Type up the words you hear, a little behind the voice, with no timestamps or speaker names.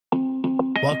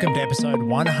Welcome to episode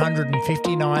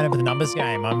 159 of The Numbers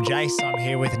Game. I'm Jace. I'm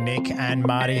here with Nick and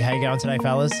Marty. How you going today,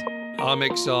 fellas? I'm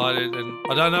excited, and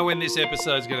I don't know when this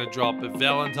episode's going to drop, but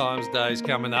Valentine's Day is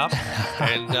coming up,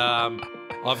 and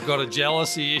I've got a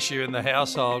jealousy issue in the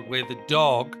household where the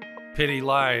dog, Penny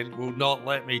Lane, will not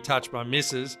let me touch my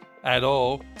missus at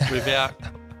all without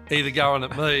either going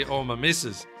at me or my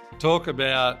missus. Talk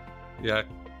about,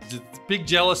 big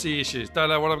jealousy issues. Don't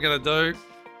know what I'm going to do.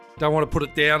 Don't want to put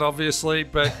it down, obviously,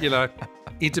 but,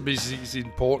 intimacy is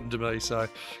important to me, so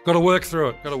got to work through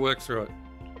it.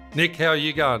 Nick, how are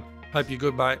you going? Hope you're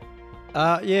good, mate.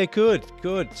 Yeah, good.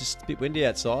 Just a bit windy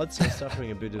outside, so suffering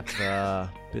a bit of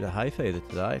hay fever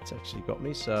today. It's actually got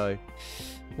me, so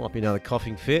might be another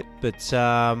coughing fit. But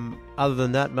other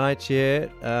than that, mate,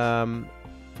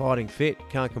 fighting fit.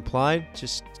 Can't complain.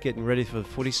 Just getting ready for the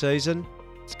footy season.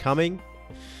 It's coming.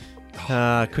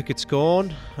 Cricket's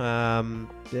gone.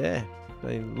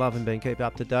 Been loving being kept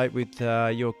up to date with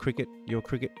your cricket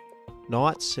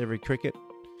nights.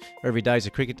 Every day's a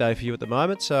cricket day for you at the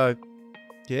moment. So,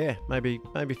 yeah, maybe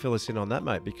fill us in on that,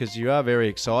 mate, because you are very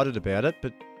excited about it.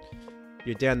 But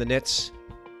you're down the nets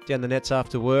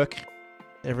after work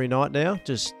every night now.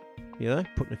 Just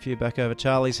putting a few back over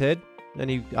Charlie's head.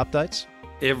 Any updates?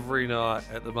 Every night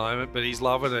at the moment, but he's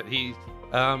loving it.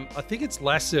 I think it's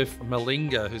Lasif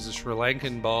Malinga, who's a Sri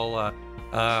Lankan bowler,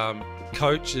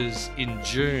 coaches in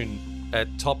June at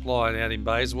Top Line out in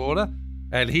Bayswater,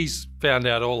 and he's found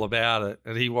out all about it,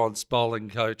 and he wants bowling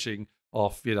coaching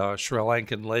off, a Sri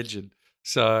Lankan legend.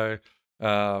 So,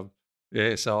 so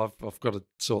I've got to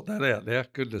sort that out now.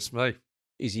 Goodness me.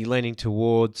 Is he leaning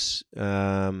towards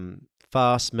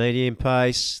fast, medium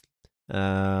pace,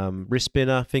 wrist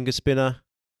spinner, finger spinner?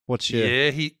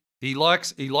 Yeah, he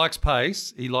likes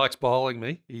pace. He likes bowling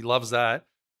me. He loves that.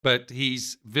 But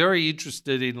he's very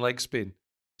interested in leg spin.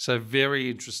 So very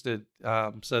interested.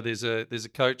 So there's a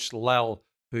coach, Lal,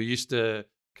 who used to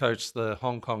coach the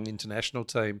Hong Kong international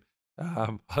team.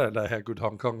 I don't know how good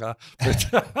Hong Kong are,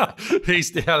 but he's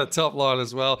down at Top Line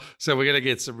as well. So we're going to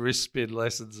get some wrist spin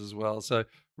lessons as well. So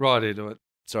right into it.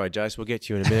 Sorry, Jace, we'll get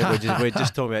to you in a minute. We're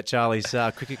just talking about Charlie's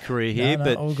cricket career here.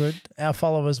 No, all good. Our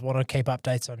followers want to keep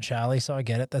updates on Charlie, so I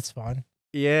get it. That's fine.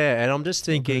 Yeah, and I'm just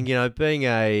thinking, being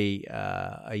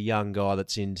a young guy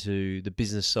that's into the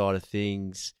business side of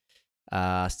things,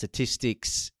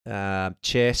 statistics,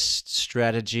 chess,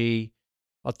 strategy,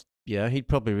 he'd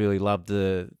probably really love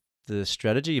the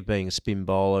strategy of being a spin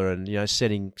bowler and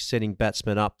setting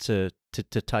batsmen up to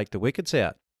take the wickets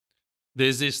out.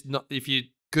 There's this, if you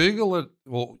Google it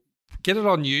or get it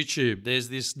on YouTube, there's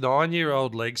this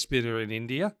 9-year-old leg spinner in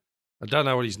India. I don't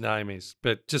know what his name is,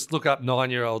 but just look up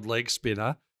 9-year-old leg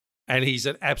spinner, and he's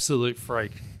an absolute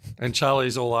freak. And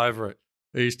Charlie's all over it.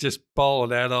 He's just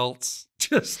bowling adults,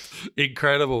 just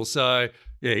incredible. So,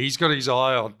 yeah, he's got his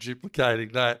eye on duplicating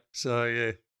that. So,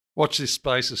 yeah, watch this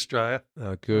space, Australia.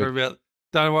 Oh, good.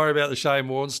 Don't worry about the Shane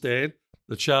Warne stand.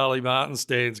 The Charlie Martin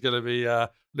stand's going to be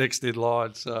next in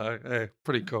line. So, yeah,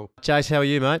 pretty cool. Jace, how are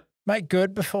you, mate? Mate,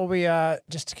 good. Before we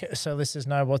just so listeners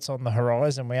know what's on the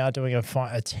horizon, we are doing a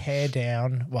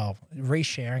teardown,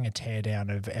 resharing a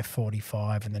teardown of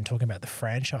F45 and then talking about the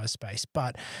franchise space.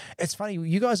 But it's funny,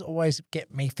 you guys always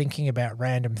get me thinking about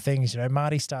random things.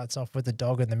 Marty starts off with the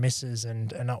dog and the missus,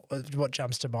 and what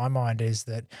jumps to my mind is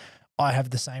that I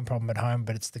have the same problem at home,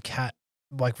 but it's the cat.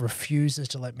 Refuses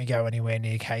to let me go anywhere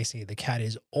near Casey. The cat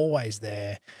is always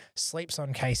there, sleeps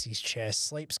on Casey's chest,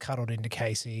 sleeps cuddled into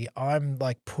Casey. I'm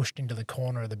pushed into the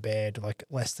corner of the bed,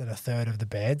 less than a third of the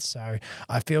bed. So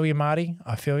I feel you, Marty.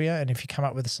 I feel you. And if you come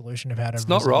up with a solution of how to It's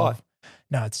not right.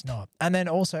 No, it's not. And then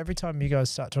also every time you guys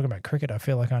start talking about cricket, I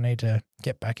feel like I need to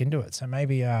get back into it. So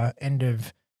maybe end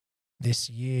of this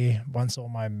year, once all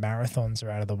my marathons are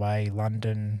out of the way,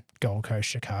 London, Gold Coast,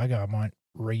 Chicago, I might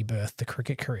rebirth the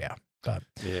cricket career. But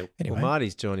yeah, anyway. Well,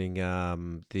 Marty's joining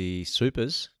the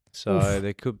Supers, so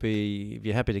there could be, if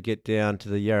you're happy to get down to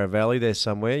the Yarra Valley there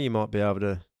somewhere, you might be able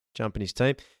to jump in his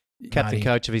team. Captain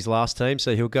coach of his last team,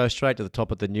 so he'll go straight to the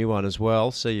top of the new one as well.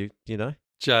 So you know,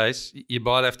 Jace, you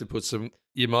might have to put some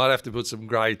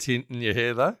grey tint in your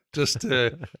hair though, just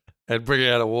to and bring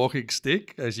out a walking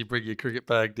stick as you bring your cricket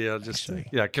bag down, just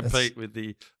to compete with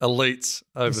the elites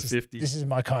over 50. This is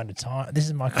my kind of time. This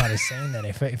is my kind of scene. Then,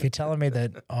 if you're telling me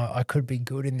that I could be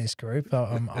good in this group,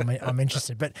 I'm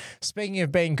interested. But speaking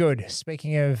of being good,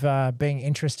 speaking of being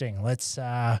interesting, let's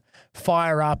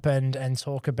fire up and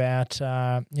talk about.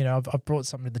 I've brought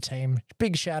something to the team.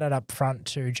 Big shout out up front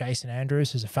to Jason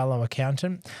Andrews, who's a fellow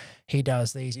accountant. He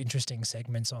does these interesting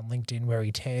segments on LinkedIn where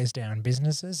he tears down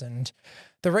businesses. And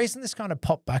the reason this kind of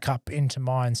popped back up into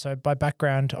mind, so by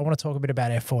background, I want to talk a bit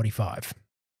about F45.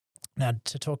 Now,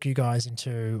 to talk you guys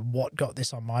into what got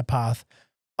this on my path,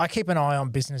 I keep an eye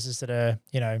on businesses that are,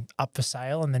 up for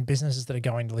sale and then businesses that are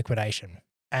going to liquidation.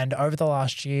 And over the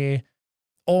last year,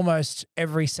 almost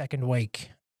every second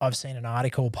week, I've seen an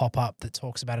article pop up that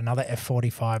talks about another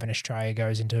F45 in Australia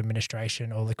goes into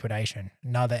administration or liquidation.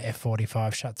 Another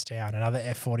F45 shuts down. Another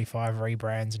F45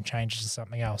 rebrands and changes to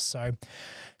something else. So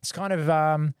it's kind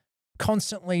of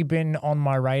constantly been on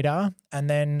my radar. And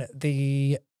then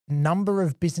the number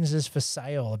of businesses for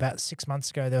sale, about 6 months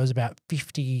ago, there was about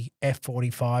 50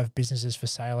 F45 businesses for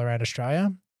sale around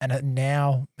Australia. And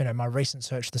now, my recent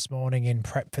search this morning in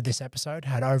prep for this episode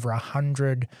had over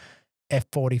 100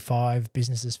 F45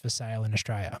 businesses for sale in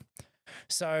Australia.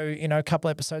 So, a couple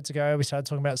episodes ago, we started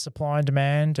talking about supply and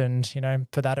demand. And,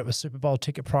 for that, it was Super Bowl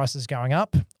ticket prices going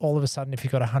up. All of a sudden, if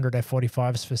you've got 100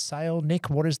 F45s for sale, Nick,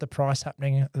 what is the price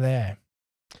happening there?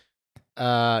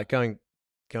 Going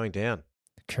down.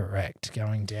 Correct,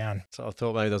 going down. So I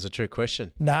thought maybe that was a trick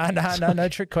question. No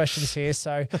trick questions here.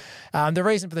 So the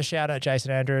reason for the shout out,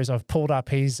 Jason Andrews, I've pulled up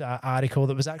his article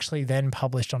that was actually then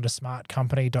published onto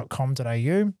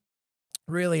smartcompany.com.au.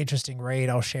 Really interesting read.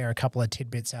 I'll share a couple of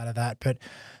tidbits out of that. But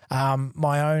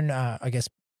my own,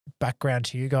 background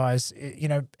to you guys,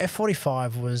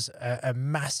 F45 was a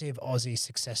massive Aussie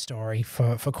success story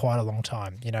for quite a long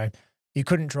time. You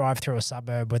couldn't drive through a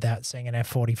suburb without seeing an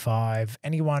F45.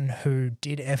 Anyone who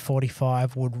did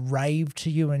F45 would rave to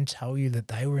you and tell you that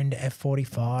they were into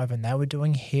F45 and they were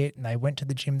doing HIIT and they went to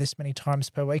the gym this many times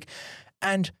per week.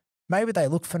 And maybe they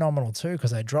look phenomenal too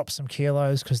because they dropped some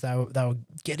kilos because they were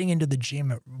getting into the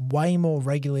gym way more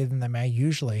regularly than they may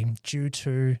usually due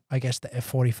to, the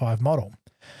F45 model,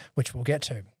 which we'll get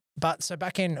to. But so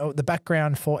back in the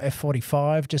background for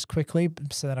F45, just quickly,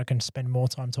 so that I can spend more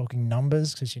time talking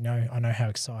numbers because, I know how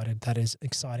exciting that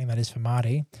is for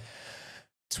Marty.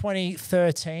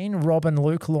 2013, Rob and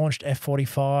Luke launched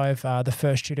F45. The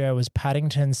first studio was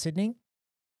Paddington, Sydney.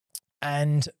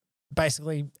 And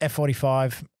basically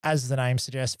F45, as the name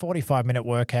suggests, 45-minute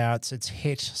workouts. It's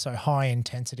HIIT, so high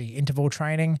intensity interval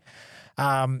training.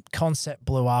 Concept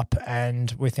blew up,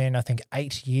 and within, I think,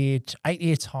 8 year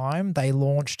time, they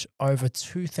launched over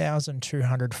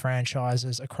 2,200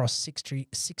 franchises across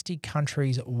 60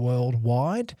 countries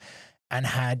worldwide and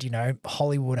had,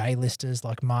 Hollywood A-listers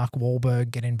like Mark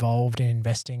Wahlberg get involved in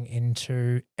investing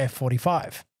into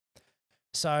F45.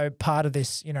 So part of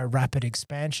this, rapid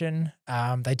expansion,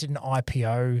 they did an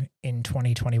IPO in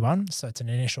 2021. So it's an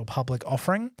initial public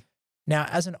offering. Now,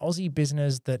 as an Aussie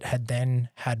business that had then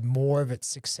had more of its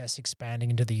success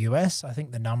expanding into the US, I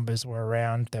think the numbers were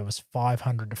around, there was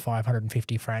 500 to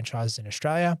 550 franchises in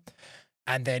Australia.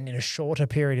 And then in a shorter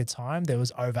period of time, there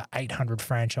was over 800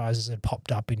 franchises that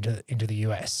popped up into the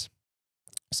US.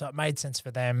 So it made sense for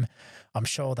them. I'm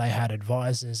sure they had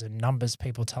advisors and numbers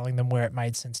people telling them where it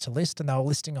made sense to list, and they were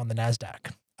listing on the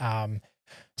NASDAQ.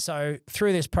 So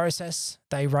through this process,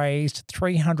 they raised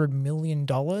 $300 million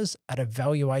at a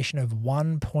valuation of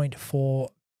 $1.4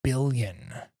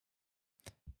 billion.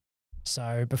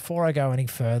 So before I go any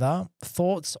further,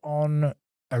 thoughts on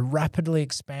a rapidly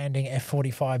expanding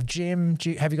F45 gym?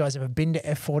 Have you guys ever been to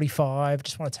F45?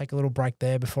 Just want to take a little break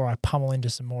there before I pummel into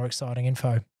some more exciting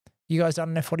info. You guys done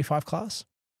an F45 class?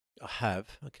 I have.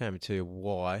 I can't even tell you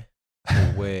why or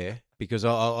where, because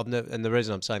I've never, and the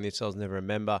reason I'm saying this, I was never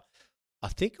remember. I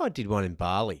think I did one in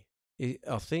Bali.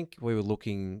 I think we were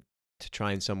looking to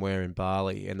train somewhere in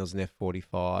Bali, and there was an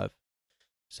F45,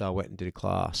 so I went and did a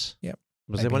class. Yep.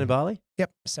 Was there one in Bali?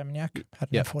 Yep. Seminyak had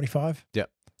an F45. Yep.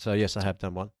 So yes, I have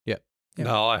done one. Yep.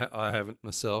 No, I haven't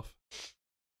myself.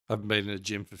 I haven't been in a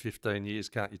gym for 15 years,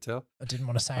 can't you tell? I didn't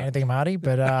want to say anything, Marty,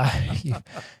 but you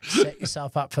set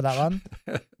yourself up for that one.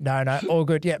 No, all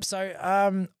good. Yep.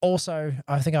 So also,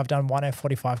 I think I've done one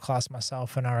F45 class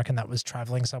myself, and I reckon that was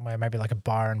traveling somewhere, maybe like a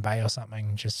Byron Bay or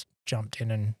something, just jumped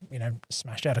in and,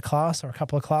 smashed out a class or a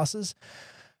couple of classes.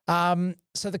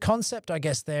 So the concept, I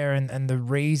guess, there and the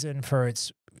reason for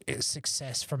its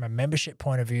success from a membership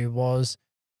point of view was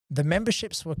the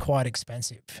memberships were quite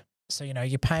expensive. So,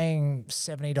 you're paying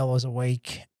 $70 a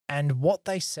week. And what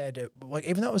they said,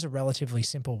 even though it was a relatively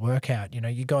simple workout,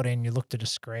 you got in, you looked at a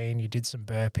screen, you did some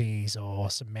burpees or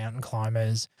some mountain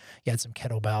climbers, you had some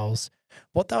kettlebells.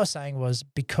 What they were saying was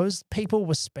because people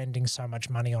were spending so much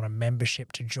money on a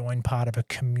membership to join part of a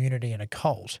community and a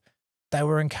cult, they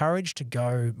were encouraged to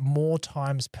go more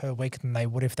times per week than they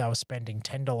would if they were spending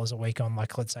 $10 a week on,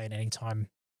 like, let's say, an Anytime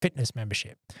Fitness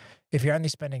membership. If you're only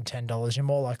spending $10, you're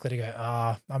more likely to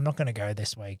go, I'm not going to go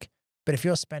this week. But if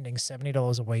you're spending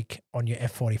 $70 a week on your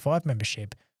F45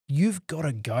 membership, you've got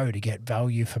to go to get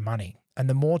value for money. And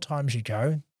the more times you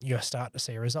go, you'll start to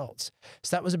see results.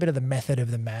 So that was a bit of the method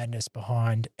of the madness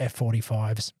behind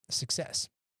F45's success.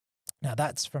 Now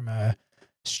that's from a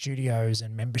studios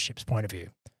and memberships point of view.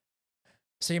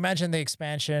 So you imagine the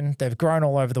expansion, they've grown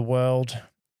all over the world.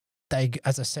 They,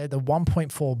 as I said, the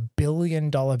 $1.4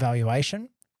 billion valuation.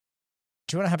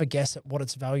 Do you want to have a guess at what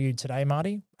it's valued today,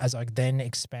 Marty, as I then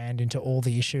expand into all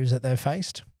the issues that they've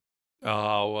faced?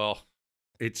 Oh, well,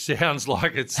 it sounds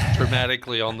like it's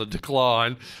dramatically on the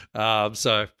decline.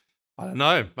 So I don't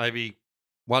know, maybe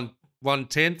 1/10,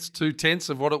 2/10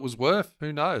 of what it was worth.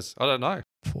 Who knows? I don't know.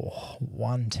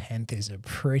 1/10 is a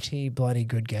pretty bloody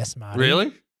good guess, Marty.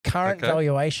 Really? Current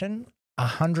valuation,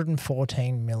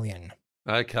 $114 million.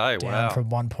 Okay, down from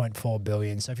 1.4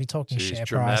 billion. So if you're talking share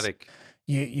dramatic.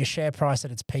 price, your share price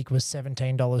at its peak was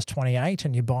 $17.28,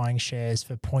 and you're buying shares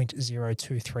for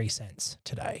 0.023 cents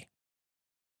today.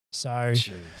 So,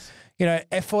 Jeez. you know,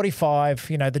 F45,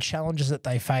 you know, the challenges that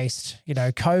they faced, you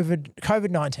know,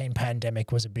 COVID-19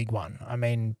 pandemic was a big one. I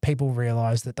mean, people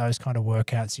realized that those kind of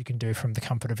workouts you can do from the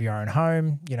comfort of your own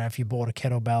home. You know, if you bought a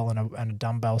kettlebell and a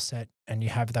dumbbell set and you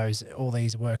have all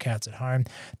these workouts at home,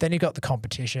 then you've got the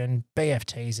competition,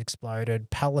 BFTs exploded,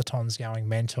 Peloton's going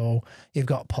mental. You've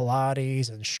got Pilates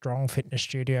and strong fitness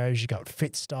studios. You've got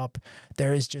FitStop.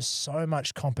 There is just so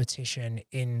much competition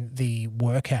in the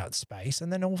workout space.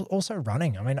 And then also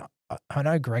running. I mean, I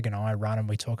know Greg and I run and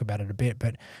we talk about it a bit,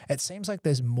 but it seems like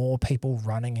there's more people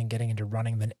running and getting into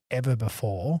running than ever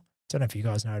before. Don't know if you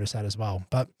guys noticed that as well.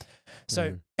 But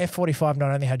so F45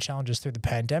 not only had challenges through the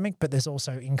pandemic, but there's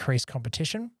also increased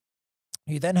competition.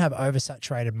 You then have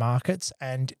oversaturated markets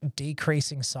and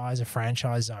decreasing size of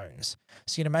franchise zones.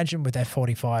 So you can imagine with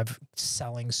F45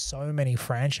 selling so many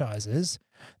franchises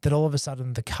that all of a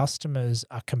sudden the customers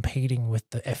are competing with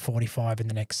the F45 in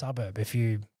the next suburb. If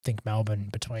you think Melbourne,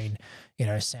 between, you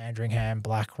know, Sandringham,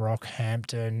 Blackrock,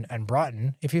 Hampton and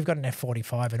Brighton, if you've got an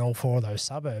F45 in all four of those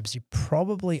suburbs, you're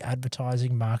probably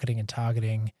advertising, marketing and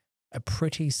targeting a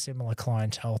pretty similar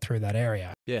clientele through that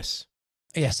area. Yes.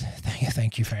 Yes,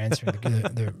 thank you for answering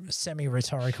the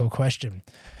semi-rhetorical question.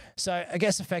 So I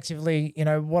guess effectively, you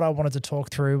know, what I wanted to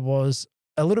talk through was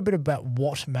a little bit about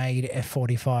what made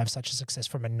F45 such a success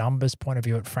from a numbers point of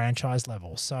view at franchise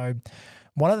level. So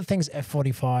one of the things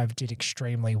F45 did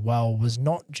extremely well was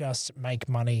not just make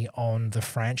money on the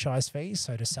franchise fees,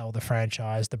 so to sell the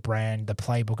franchise, the brand, the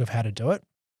playbook of how to do it,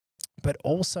 but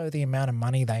also the amount of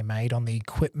money they made on the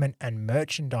equipment and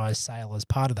merchandise sale as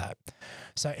part of that.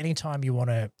 So anytime you want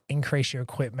to increase your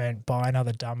equipment, buy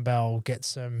another dumbbell, get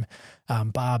some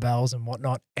barbells and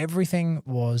whatnot, everything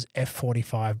was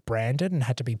F45 branded and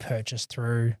had to be purchased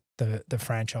through the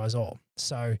franchisor.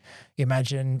 So you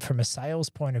imagine from a sales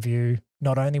point of view,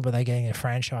 not only were they getting their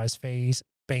franchise fees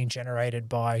being generated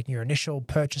by your initial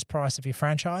purchase price of your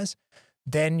franchise,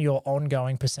 then your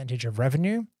ongoing percentage of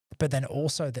revenue, but then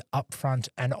also the upfront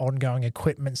and ongoing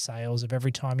equipment sales of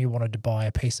every time you wanted to buy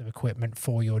a piece of equipment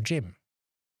for your gym.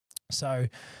 So,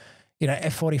 you know,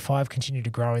 F45 continued to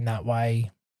grow in that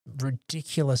way,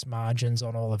 ridiculous margins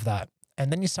on all of that.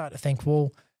 And then you start to think,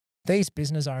 well, these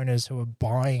business owners who are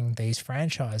buying these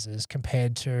franchises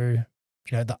compared to,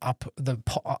 you know,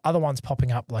 the other ones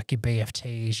popping up like your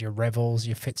BFTs, your Revels,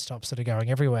 your FitStops that are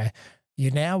going everywhere,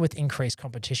 you're now with increased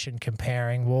competition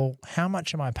comparing, well, how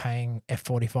much am I paying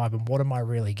F45 and what am I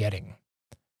really getting?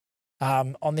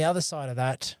 On the other side of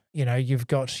that, you know, you've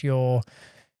got your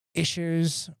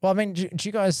issues. Well, I mean, do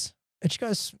you guys,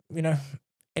 you know,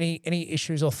 any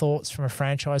issues or thoughts from a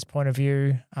franchise point of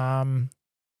view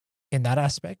in that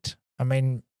aspect? I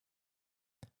mean,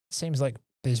 it seems like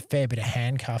there's a fair bit of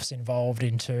handcuffs involved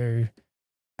into,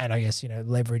 and I guess, you know,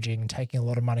 leveraging, taking a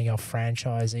lot of money off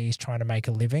franchisees trying to make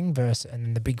a living versus,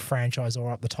 and the big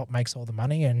franchisor up the top makes all the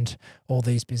money and all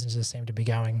these businesses seem to be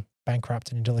going bankrupt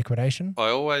and into liquidation. I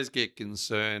always get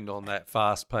concerned on that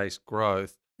fast-paced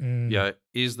growth. You know,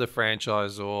 is the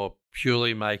franchisor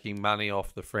purely making money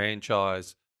off the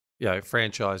franchise, you know,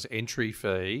 franchise entry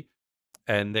fee,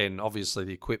 and then obviously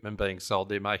the equipment being sold,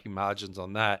 they're making margins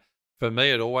on that. For me,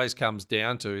 it always comes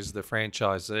down to, is the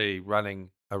franchisee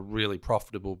running a really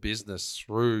profitable business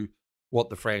through what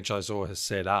the franchisor has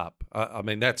set up? I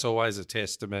mean, that's always a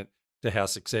testament to how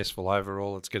successful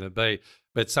overall it's going to be.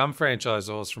 But some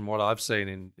franchisors, from what I've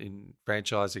seen in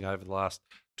franchising over the last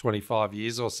 25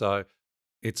 years or so,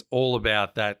 it's all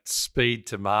about that speed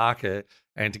to market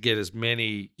and to get as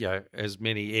many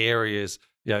areas,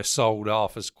 you know, sold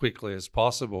off as quickly as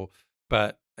possible.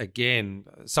 But again,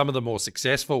 some of the more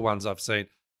successful ones I've seen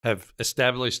have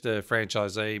established a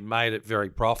franchisee, made it very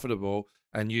profitable,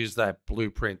 and used that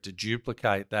blueprint to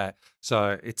duplicate that.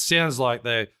 So it sounds like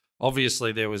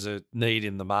obviously there was a need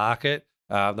in the market.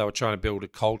 They were trying to build a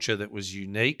culture that was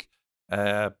unique.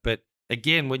 But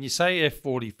again, when you say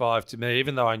F45 to me,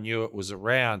 even though I knew it was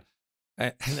around,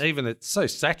 and even it's so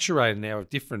saturated now of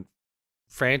different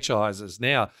franchises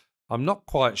now, I'm not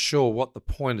quite sure what the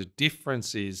point of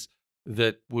difference is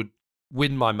that would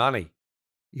win my money.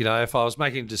 You know, if I was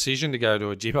making a decision to go to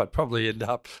a gym, I'd probably end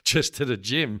up just at a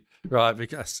gym, right?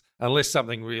 Because unless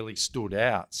something really stood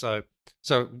out. So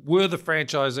were the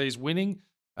franchisees winning?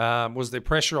 Was there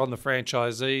pressure on the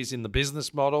franchisees in the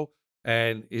business model?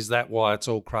 And is that why it's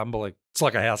all crumbling? It's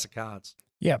like a house of cards.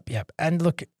 Yep. And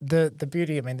look, the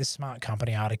beauty, I mean, this Smart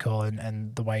Company article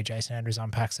and the way Jason Andrews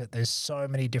unpacks it, there's so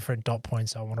many different dot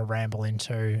points I want to ramble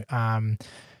into.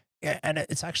 Yeah, and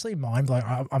it's actually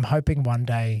mind-blowing. I'm hoping one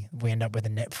day we end up with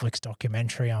a Netflix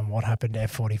documentary on what happened to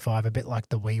F45, a bit like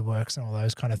the WeWorks and all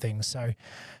those kind of things. So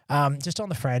just on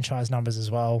the franchise numbers as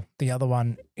well, the other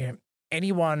one,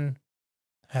 anyone,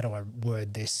 how do I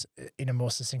word this in a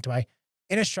more succinct way?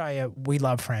 In Australia, we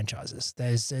love franchises.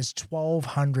 There's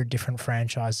 1,200 different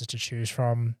franchises to choose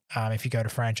from if you go to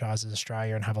Franchises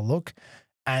Australia and have a look.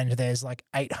 And there's like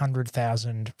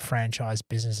 800,000 franchise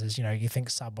businesses. You know, you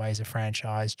think Subway's a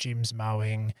franchise, Jim's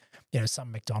Mowing,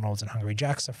 some McDonald's and Hungry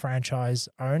Jack's are franchisees,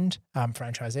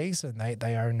 and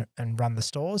they own and run the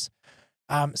stores.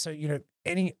 So,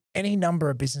 any number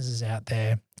of businesses out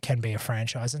there can be a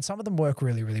franchise, and some of them work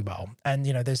really, really well. And,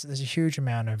 there's a huge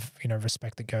amount of,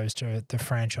 respect that goes to the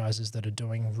franchises that are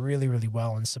doing really, really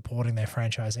well and supporting their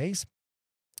franchisees.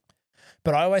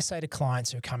 But I always say to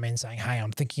clients who come in saying, hey,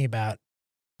 I'm thinking about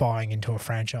buying into a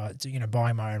franchise,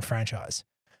 buying my own franchise.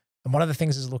 And one of the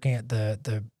things is looking at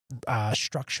the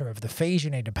structure of the fees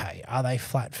you need to pay. Are they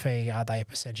flat fee? Are they a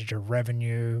percentage of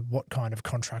revenue? What kind of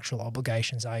contractual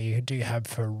obligations do you have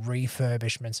for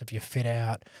refurbishments of your fit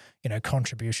out,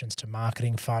 contributions to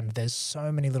marketing fund? There's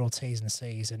so many little T's and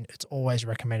C's, and it's always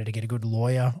recommended to get a good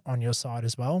lawyer on your side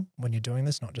as well when you're doing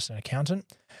this, not just an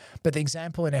accountant. But the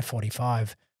example in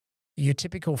F45, your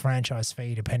typical franchise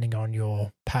fee, depending on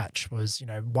your patch, was,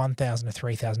 $1,000 to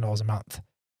 $3,000 a month.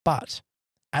 But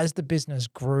as the business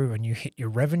grew and you hit your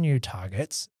revenue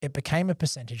targets, it became a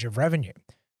percentage of revenue.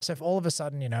 So if all of a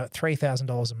sudden, at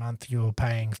 $3,000 a month, you were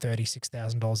paying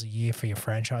 $36,000 a year for your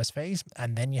franchise fees,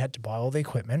 and then you had to buy all the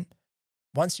equipment.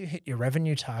 Once you hit your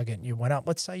revenue target and you went up,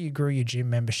 let's say you grew your gym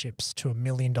memberships to $1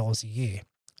 million a year.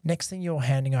 Next thing, you're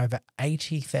handing over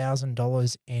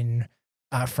 $80,000 in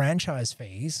franchise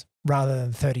fees rather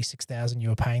than $36,000 you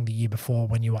were paying the year before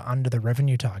when you were under the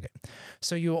revenue target.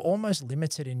 So you were almost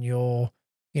limited in your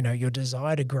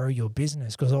desire to grow your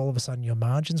business because all of a sudden your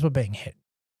margins were being hit.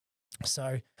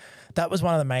 So that was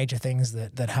one of the major things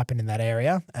that happened in that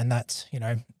area. And that's,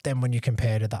 then when you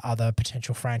compare to the other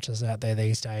potential franchises out there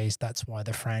these days, that's why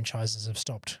the franchises have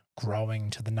stopped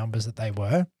growing to the numbers that they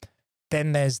were.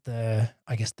 Then there's the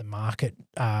market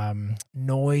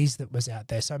noise that was out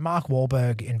there. So Mark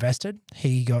Wahlberg invested.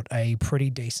 He got a pretty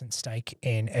decent stake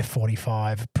in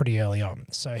F45 pretty early on.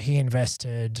 So he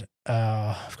invested,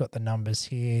 I've got the numbers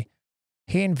here.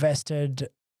 He invested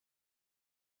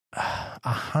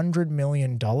 $100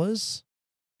 million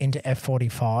into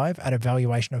F45 at a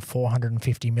valuation of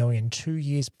 $450 million 2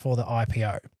 years before the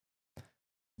IPO.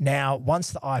 Now,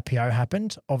 once the IPO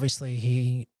happened, obviously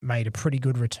he made a pretty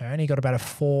good return. He got about a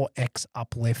 4x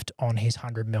uplift on his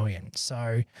 $100 million.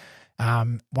 So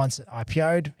once it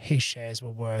IPO'd, his shares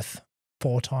were worth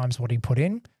 4 times what he put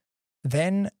in.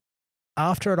 Then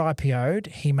after it IPO'd,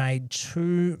 he made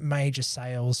 2 major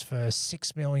sales for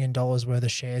 $6 million worth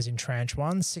of shares in tranche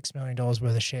 1, $6 million worth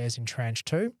of shares in tranche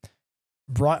 2,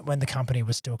 right when the company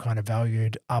was still kind of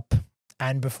valued up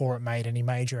and before it made any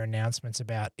major announcements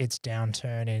about its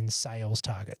downturn in sales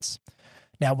targets.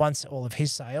 Now, once all of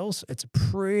his sales, it's a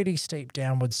pretty steep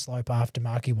downward slope after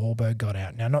Marky Wahlberg got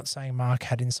out. Now, not saying Mark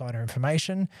had insider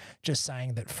information, just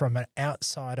saying that from an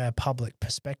outsider public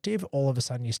perspective, all of a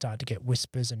sudden you start to get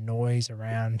whispers and noise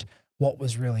around what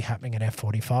was really happening at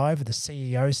F45. The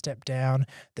CEO stepped down,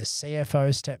 the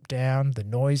CFO stepped down, the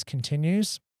noise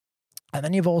continues. And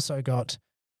then you've also got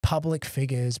public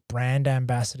figures, brand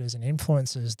ambassadors and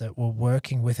influencers that were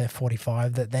working with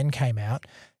F45 that then came out.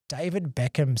 David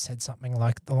Beckham said something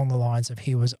like along the lines of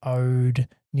he was owed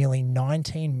nearly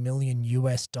 $19 million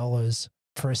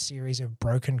for a series of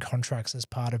broken contracts as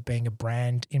part of being a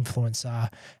brand influencer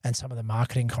and some of the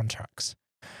marketing contracts.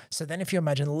 So then if you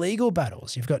imagine legal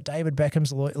battles, you've got David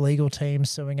Beckham's legal team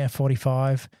suing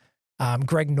F45.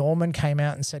 Greg Norman came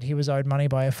out and said he was owed money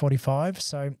by F45.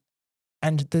 So,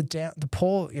 and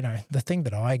the thing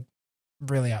that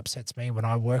really upsets me when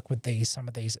I work with some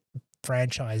of these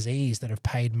franchisees that have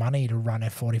paid money to run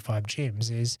F45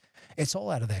 gyms is it's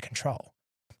all out of their control.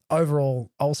 overall,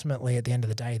 ultimately, at the end of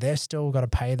the day, they've still got to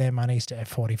pay their monies to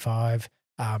F45,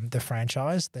 the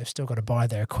franchise. They've still got to buy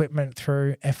their equipment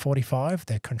through F45.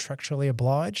 They're contractually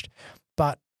obliged.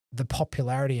 But the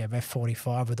popularity of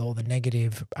F45 with all the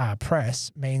negative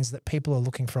press means that people are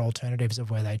looking for alternatives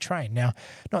of where they train. Now,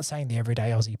 not saying the everyday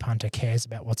Aussie punter cares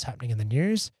about what's happening in the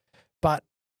news, but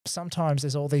sometimes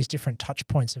there's all these different touch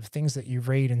points of things that you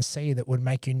read and see that would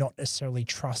make you not necessarily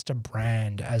trust a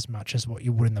brand as much as what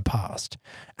you would in the past.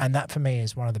 And that for me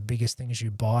is one of the biggest things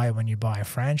you buy when you buy a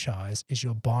franchise is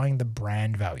you're buying the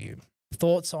brand value.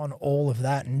 Thoughts on all of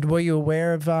that? And were you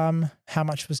aware of how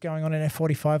much was going on in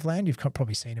F45 land? You've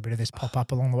probably seen a bit of this pop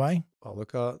up along the way. Oh,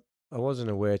 look, I wasn't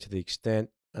aware to the extent.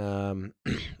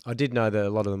 I did know that a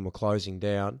lot of them were closing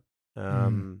down.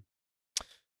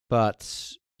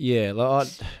 But yeah, like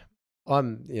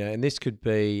I'm, and this could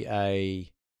be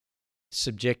a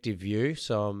subjective view.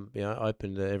 So I'm,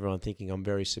 open to everyone thinking I'm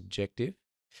very subjective.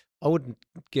 I wouldn't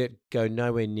go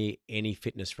nowhere near any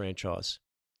fitness franchise.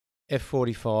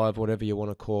 F45, whatever you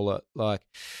want to call it. Like,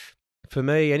 for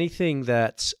me, anything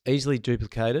that's easily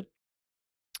duplicated,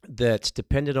 that's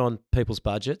dependent on people's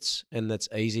budgets, and that's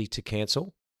easy to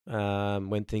cancel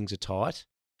when things are tight,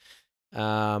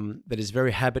 that is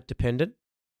very habit dependent,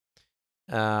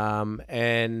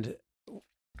 and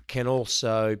can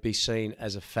also be seen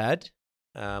as a fad.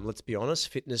 Let's be honest,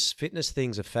 fitness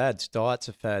things are fads, diets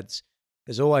are fads.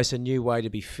 There's always a new way to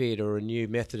be fit or a new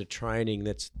method of training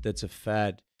that's a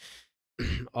fad.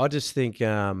 I just think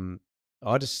I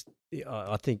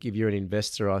think if you're an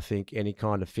investor, I think any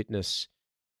kind of fitness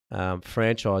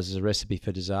franchise is a recipe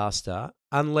for disaster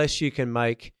unless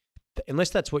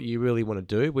that's what you really want to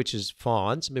do, which is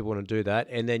fine. Some people want to do that,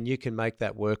 and then you can make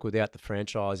that work without the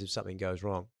franchise if something goes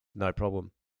wrong. No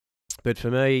problem. But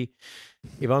for me,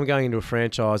 if I'm going into a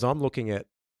franchise, I'm looking at,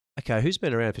 okay, who's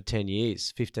been around for 10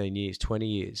 years, 15 years, 20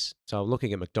 years? So I'm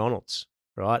looking at McDonald's.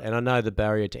 Right, and I know the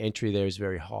barrier to entry there is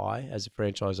very high as a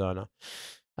franchise owner,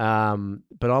 but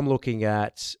I'm looking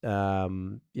at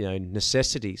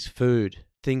necessities, food,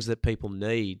 things that people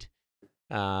need,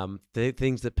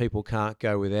 things that people can't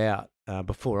go without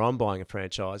before I'm buying a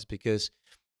franchise, because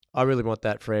I really want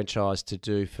that franchise to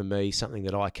do for me something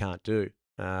that I can't do.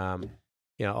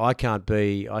 I can't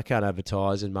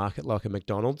advertise and market like a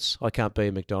McDonald's. I can't be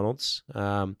a McDonald's.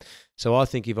 So I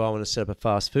think if I want to set up a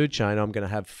fast food chain, I'm going to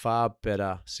have far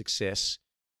better success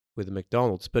with a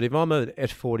McDonald's. But if I'm an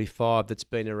F45 that's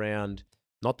been around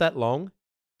not that long,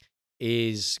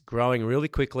 is growing really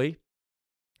quickly,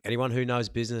 anyone who knows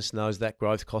business knows that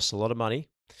growth costs a lot of money.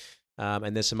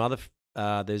 And there's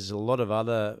a lot of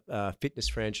other fitness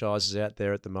franchises out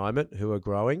there at the moment who are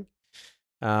growing.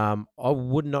 I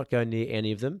would not go near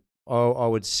any of them. I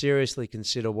would seriously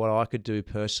consider what I could do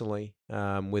personally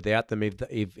without them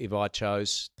if I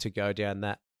chose to go down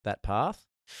that path.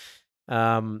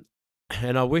 And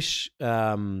I wish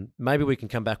maybe we can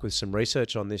come back with some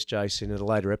research on this, Jason, in a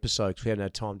later episode, because we haven't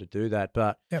had time to do that.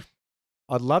 But yep.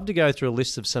 I'd love to go through a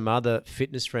list of some other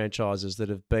fitness franchises that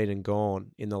have been and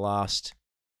gone in the last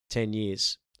 10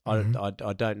 years. Mm-hmm.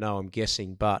 I don't know, I'm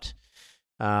guessing, but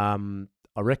I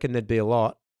reckon there'd be a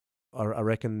lot.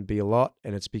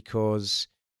 And it's because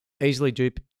easily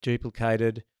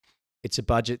duplicated. It's a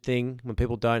budget thing. When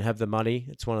people don't have the money,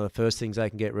 it's one of the first things they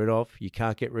can get rid of. You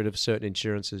can't get rid of certain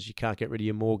insurances. You can't get rid of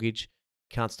your mortgage.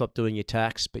 You can't stop doing your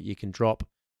tax, but you can drop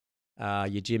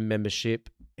your gym membership.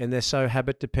 And they're so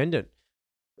habit dependent.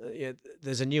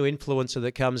 There's a new influencer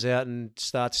that comes out and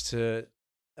starts to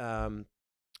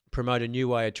promote a new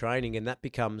way of training, and that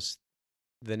becomes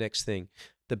the next thing.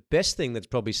 The best thing that's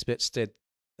probably stood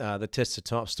the test of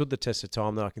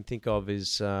time that I can think of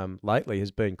is lately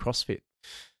has been CrossFit.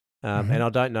 And I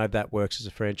don't know if that works as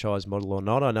a franchise model or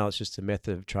not. I know it's just a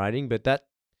method of training, but that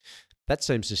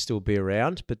seems to still be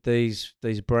around. But these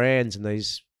brands and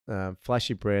these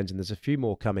flashy brands, and there's a few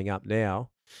more coming up now.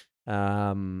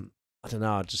 I don't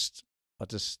know.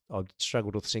 I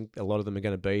struggle to think a lot of them are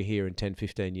going to be here in 10,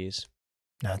 15 years.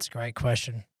 That's a great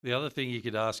question. The other thing you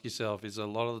could ask yourself is a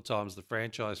lot of the times the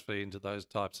franchise fee into those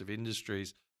types of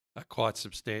industries are quite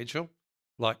substantial.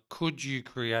 Like, could you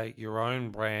create your own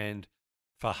brand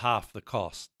for half the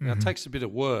cost? Now, it takes a bit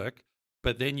of work,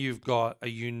 but then you've got a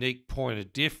unique point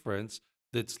of difference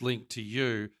that's linked to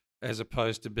you as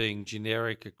opposed to being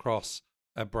generic across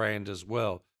a brand as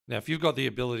well. Now, if you've got the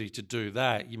ability to do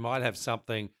that, you might have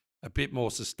something a bit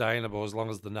more sustainable as long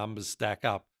as the numbers stack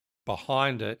up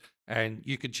behind it, and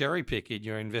you could cherry pick in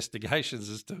your investigations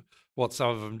as to what some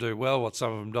of them do well, what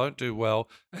some of them don't do well,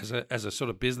 as a sort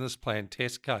of business plan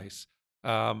test case.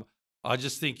 I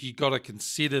just think you've got to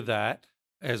consider that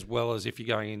as well as if you're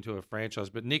going into a franchise.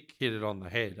 But Nick hit it on the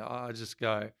head. I just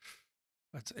go,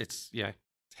 it's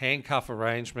handcuff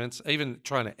arrangements. Even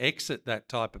trying to exit that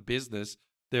type of business,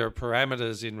 there are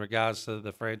parameters in regards to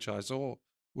the franchisor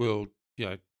will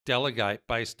delegate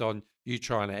based on you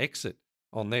trying to exit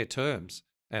on their terms,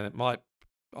 and it might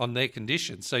on their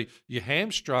conditions. So you're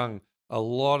hamstrung a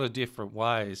lot of different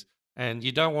ways, and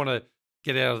you don't want to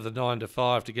get out of the 9 to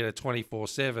 5 to get a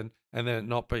 24/7 and then it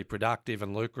not be productive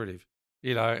and lucrative.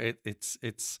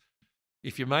 It's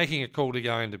if you're making a call to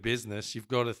go into business, you've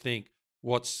got to think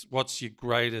what's your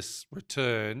greatest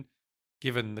return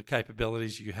given the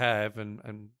capabilities you have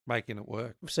and making it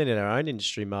work. We've seen it in our own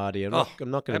industry, Marty. I'm not going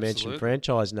to mention absolutely.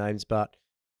 franchise names, but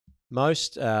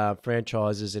most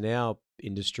franchises in our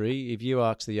industry, if you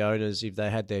ask the owners if they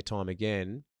had their time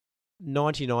again,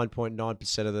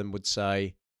 99.9% of them would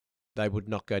say they would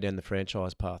not go down the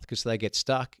franchise path because they get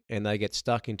stuck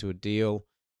into a deal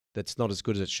that's not as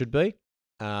good as it should be.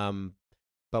 But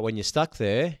when you're stuck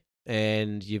there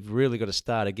and you've really got to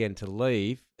start again to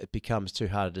leave, it becomes too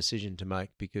hard a decision to make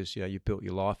because you built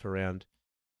your life around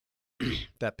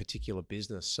that particular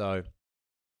business. So,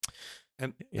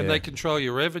 and they control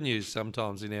your revenues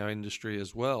sometimes in our industry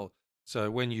as well. So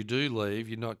when you do leave,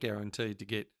 you're not guaranteed to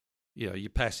get your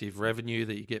passive revenue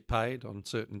that you get paid on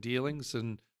certain dealings,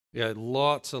 and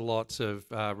lots and lots of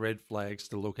red flags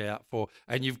to look out for.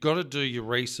 And you've got to do your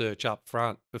research up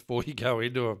front before you go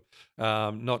into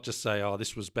them. Not just say, oh,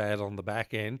 this was bad on the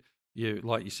back end.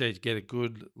 Like you said, you get a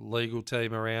good legal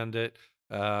team around it,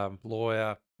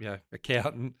 lawyer,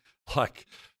 accountant, like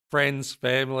friends,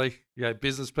 family,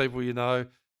 business people,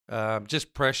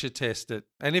 just pressure test it.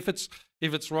 And if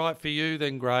it's right for you,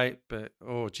 then great. But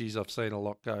oh geez, I've seen a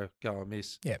lot go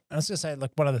amiss. Yeah, I was gonna say,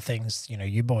 look, one of the things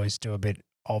you boys do a bit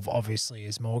of obviously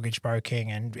is mortgage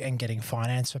broking and getting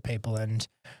finance for people, and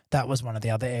that was one of the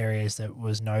other areas that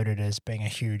was noted as being a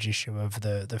huge issue of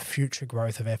the future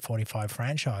growth of F45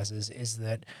 franchises, is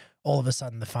that all of a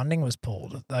sudden the funding was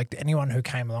pulled. Like anyone who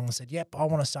came along and said, yep, I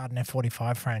want to start an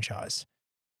F45 franchise.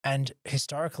 And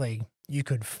historically, you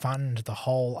could fund the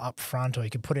whole up front, or you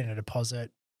could put in a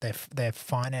deposit. Their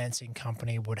financing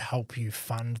company would help you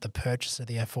fund the purchase of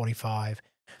the F45.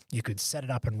 You could set it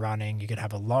up and running. You could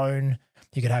have a loan.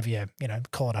 You could have your,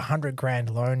 call it $100,000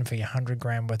 loan for your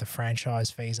 $100,000 worth of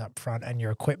franchise fees up front and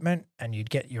your equipment, and you'd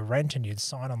get your rent and you'd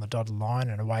sign on the dotted line,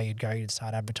 and away you'd go. You'd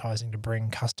start advertising to bring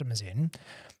customers in.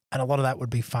 And a lot of that would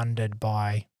be funded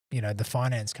by, the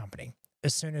finance company.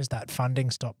 As soon as that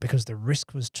funding stopped because the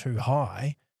risk was too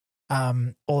high,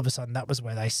 all of a sudden that was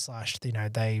where they slashed.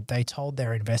 They told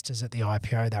their investors at the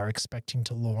IPO they were expecting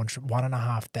to launch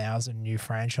 1,500 new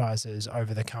franchises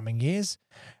over the coming years,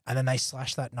 and then they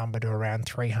slashed that number to around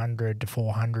 300 to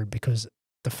 400 because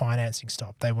the financing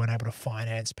stopped. They weren't able to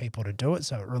finance people to do it,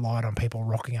 so it relied on people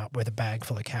rocking up with a bag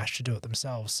full of cash to do it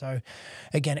themselves. So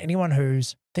again, anyone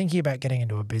who's thinking about getting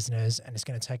into a business and is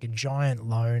going to take a giant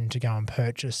loan to go and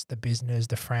purchase the business,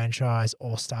 the franchise,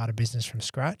 or start a business from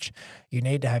scratch, you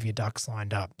need to have your ducks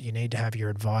lined up. You need to have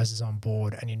your advisors on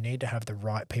board, and you need to have the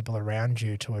right people around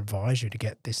you to advise you to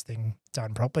get this thing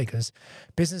done properly, because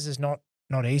business is not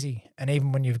easy. And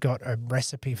even when you've got a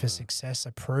recipe for success,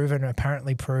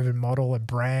 apparently proven model, a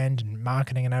brand and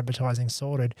marketing and advertising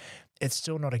sorted, it's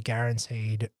still not a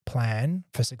guaranteed plan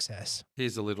for success.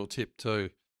 Here's a little tip too,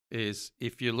 is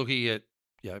if you're looking at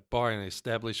buying an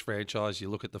established franchise, you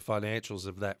look at the financials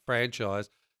of that franchise,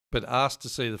 but ask to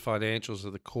see the financials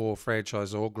of the core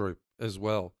franchisor group as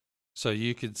well, so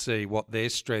you can see what their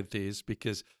strength is,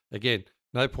 because again,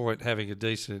 no point having a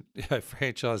decent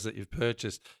franchise that you've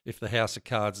purchased if the house of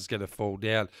cards is going to fall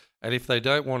down. And if they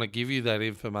don't want to give you that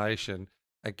information,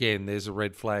 again, there's a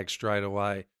red flag straight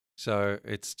away. So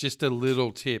it's just a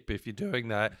little tip if you're doing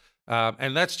that.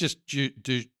 And that's just due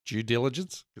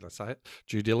diligence. Did I say it?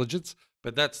 Due diligence.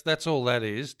 But that's all that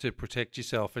is, to protect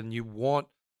yourself. And you want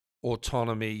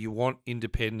autonomy, you want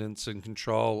independence and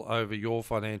control over your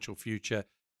financial future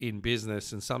in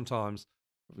business. And sometimes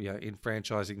in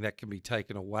franchising, that can be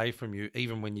taken away from you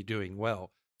even when you're doing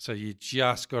well. So you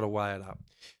just got to weigh it up.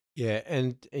 Yeah,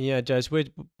 and Jose,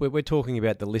 we're talking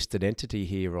about the listed entity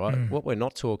here, right? What we're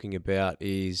not talking about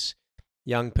is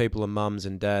young people and mums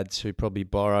and dads who probably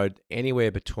borrowed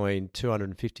anywhere between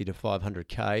 250 to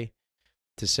 500K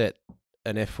to set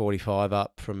an F45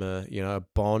 up from a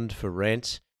bond for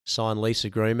rent, sign lease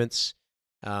agreements,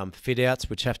 fit outs,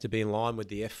 which have to be in line with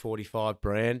the F45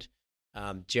 brand.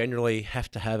 Generally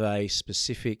have to have a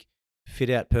specific fit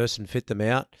out person fit them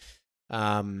out.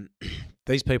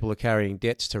 These people are carrying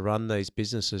debts to run these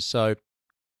businesses. So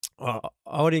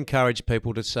I would encourage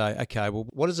people to say, okay, well,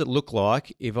 what does it look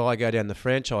like if I go down the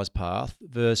franchise path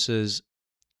versus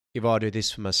if I do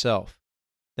this for myself?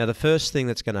 Now, the first thing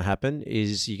that's going to happen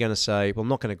is you're going to say, well, I'm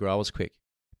not going to grow as quick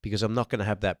because I'm not going to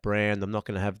have that brand. I'm not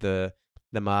going to have the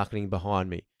marketing behind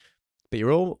me. But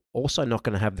you're also not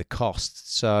going to have the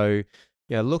costs. So,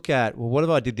 look at, well, what if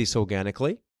I did this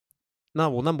organically? No,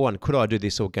 well, number one, could I do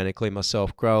this organically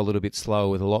myself, grow a little bit slower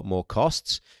with a lot more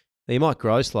costs? Now, you might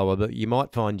grow slower, but you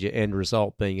might find your end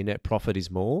result being your net profit is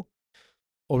more.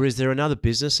 Or is there another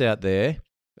business out there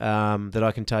that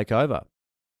I can take over?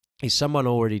 Is someone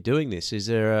already doing this? Is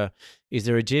there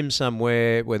a gym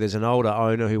somewhere where there's an older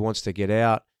owner who wants to get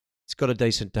out? It's got a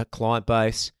decent client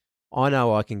base. I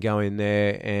know I can go in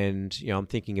there and, I'm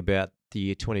thinking about the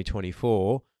year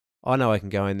 2024. I know I can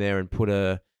go in there and put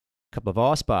a couple of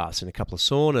ice baths and a couple of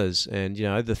saunas and,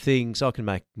 the things, I can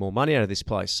make more money out of this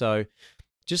place. So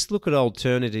just look at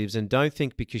alternatives and don't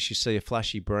think because you see a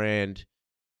flashy brand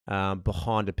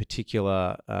behind a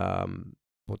particular,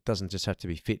 well, it doesn't just have to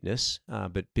be fitness,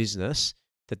 but business,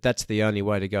 that's the only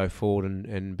way to go forward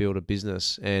and build a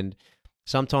business. And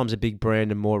sometimes a big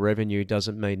brand and more revenue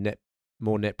doesn't mean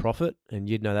more net profit. And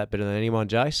you'd know that better than anyone,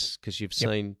 Jace, because you've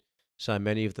seen so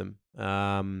many of them.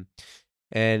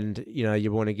 And,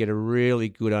 you want to get a really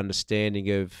good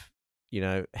understanding of,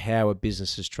 how a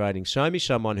business is trading. Show me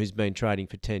someone who's been trading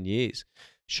for 10 years.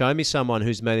 Show me someone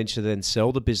who's managed to then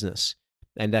sell the business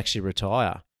and actually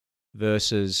retire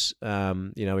versus,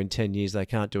 in 10 years, they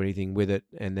can't do anything with it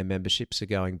and their memberships are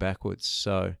going backwards.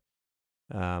 So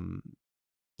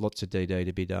lots of DD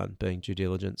to be done, being due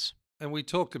diligence. And we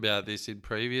talked about this in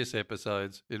previous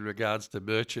episodes in regards to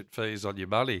merchant fees on your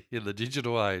money in the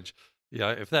digital age.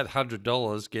 If that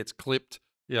 $100 gets clipped,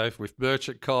 with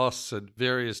merchant costs and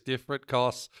various different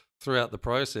costs throughout the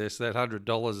process, that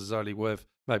 $100 is only worth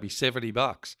maybe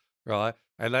 $70, right?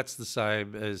 And that's the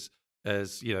same as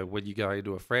when you go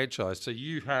into a franchise. So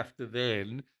you have to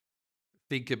then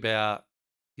think about,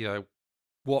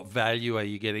 what value are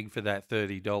you getting for that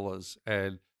 $30,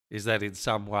 and is that in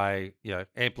some way,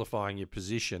 amplifying your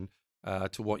position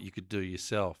to what you could do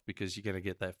yourself, because you're going to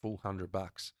get that full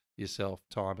 $100 yourself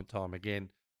time and time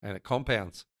again, and it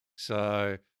compounds.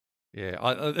 So,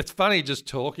 it's funny just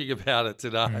talking about it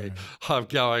today. I'm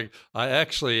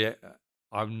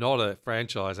not a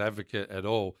franchise advocate at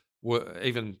all.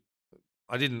 I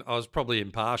was probably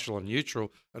impartial and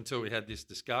neutral until we had this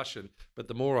discussion. But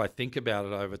the more I think about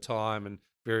it over time and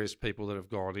various people that have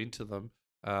gone into them,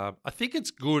 I think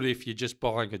it's good if you're just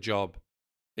buying a job.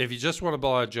 If you just want to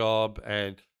buy a job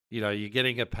and, you're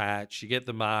getting a patch, you get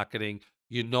the marketing,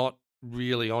 you're not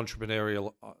really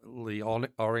entrepreneurially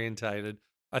orientated,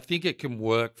 I think it can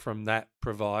work from that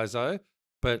proviso.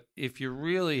 But if you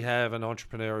really have an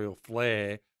entrepreneurial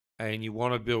flair and you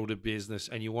want to build a business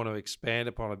and you want to expand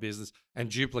upon a business and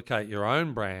duplicate your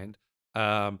own brand,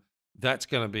 that's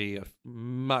going to be a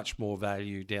much more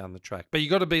value down the track. But you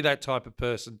got to be that type of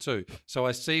person too. So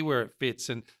I see where it fits.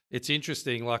 And it's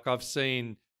interesting, like I've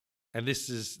seen, and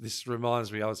this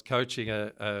reminds me, I was coaching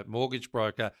a mortgage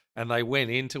broker and they went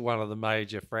into one of the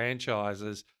major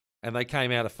franchises and they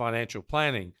came out of financial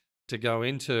planning to go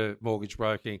into mortgage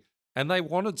broking, and they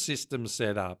wanted systems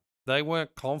set up. They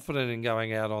weren't confident in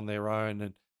going out on their own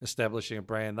and establishing a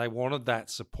brand. They wanted that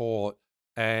support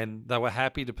and they were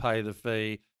happy to pay the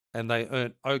fee and they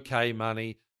earned okay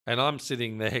money. And I'm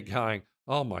sitting there going,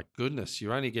 oh my goodness,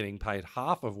 you're only getting paid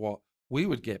half of what we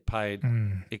would get paid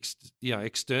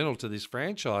external to this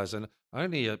franchise, and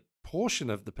only a portion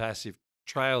of the passive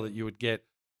trail that you would get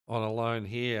on a loan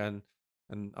here.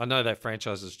 And I know that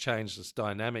franchise has changed its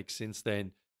dynamic since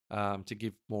then to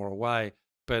give more away.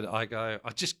 But I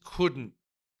just couldn't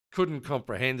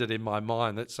comprehend it in my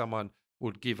mind that someone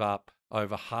would give up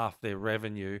over half their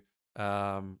revenue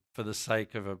for the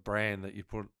sake of a brand that you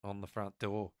put on the front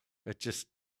door. It just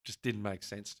didn't make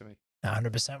sense to me.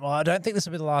 100%. Well, I don't think this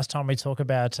will be the last time we talk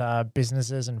about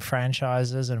businesses and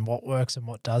franchises and what works and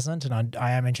what doesn't. And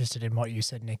I am interested in what you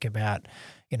said, Nick, about,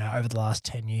 over the last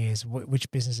 10 years, which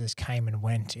businesses came and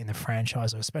went in the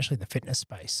franchise, or especially the fitness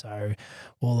space. So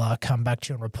we'll come back to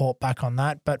you and report back on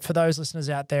that. But for those listeners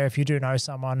out there, if you do know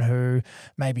someone who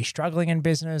may be struggling in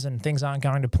business and things aren't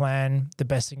going to plan, the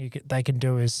best thing they can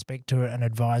do is speak to an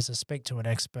advisor, speak to an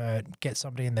expert, get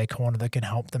somebody in their corner that can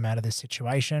help them out of this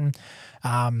situation.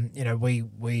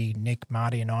 we Nick,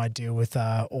 Marty, and I deal with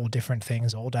all different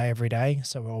things all day, every day.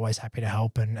 So we're always happy to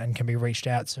help and can be reached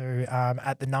out to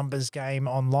at the Numbers Game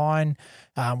online,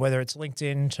 whether it's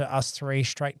LinkedIn to us three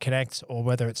straight connect, or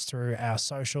whether it's through our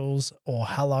socials, or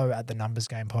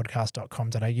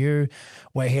hello@thenumbersgamepodcast.com.au.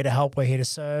 We're here to help. We're here to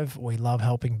serve. We love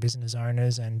helping business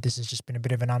owners, and this has just been a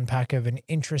bit of an unpack of an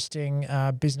interesting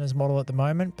business model at the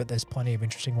moment, but there's plenty of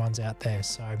interesting ones out there.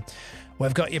 So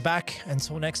we've got you back.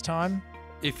 Until next time.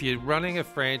 If you're running a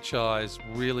franchise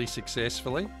really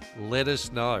successfully, let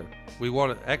us know. We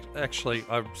want to actually,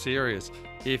 I'm serious.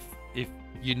 If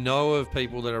you know of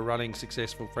people that are running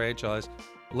successful franchise,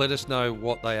 let us know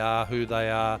what they are, who they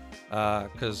are,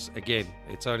 because again,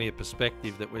 it's only a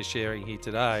perspective that we're sharing here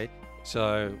today.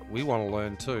 So we want to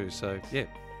learn too. So yeah,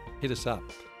 hit us up.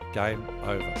 Game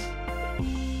over.